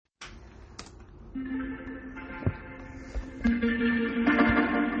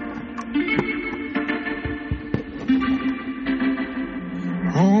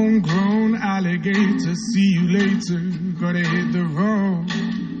Homegrown alligator, see you later. Gotta hit the road,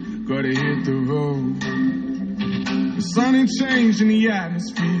 gotta hit the road. The sun ain't changing the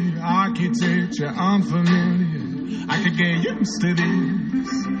atmosphere, architecture unfamiliar. I could get used to this.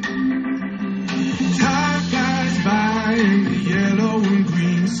 Time flies by in the yellow and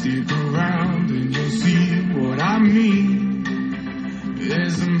green. Stick around and you'll see what I mean.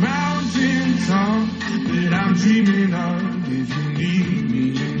 There's a mountain top that I'm dreaming of. If you need me,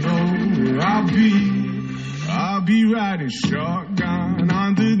 you know where I'll be. I'll be riding shotgun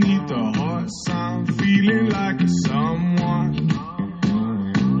underneath the hot sun, feeling like a someone.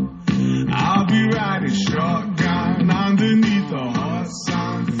 I'll be riding shotgun underneath the hot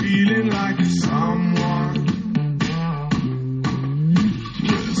sun, feeling like a someone.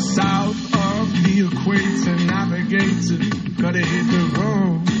 South of the equator, navigator, gotta hit the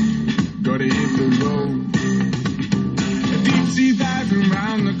road, gotta hit the road. Deep sea diving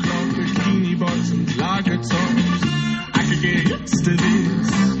round the clock, bikini bottoms, lager tops. I could get used to this.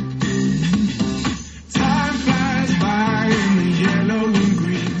 Time flies by in the yellow and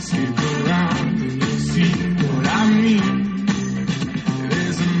green. Stick around and you'll see what I mean.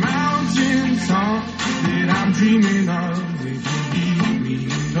 There's a mountain top that I'm dreaming of. If you need me, you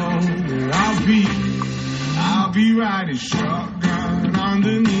know where I'll be. I'll be riding shotgun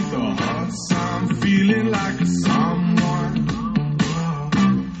underneath the hot sun, feeling like a someone.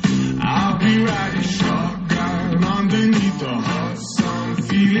 I'll be riding shotgun underneath the hot sun,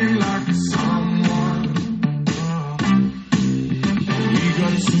 feeling like a someone. We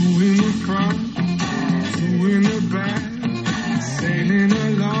got two in the front, two in the back, sailing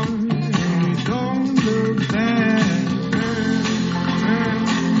along, and we don't look back.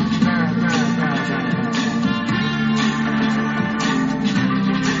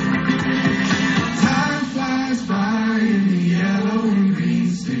 Time flies by in the yellow and green.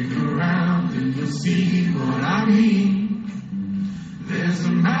 Stick around and you'll see what I mean. There's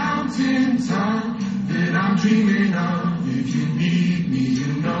a mountain top that I'm dreaming of. If you need me,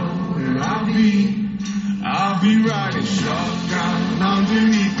 you know where I'll be. I'll be riding shotgun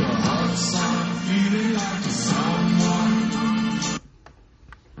underneath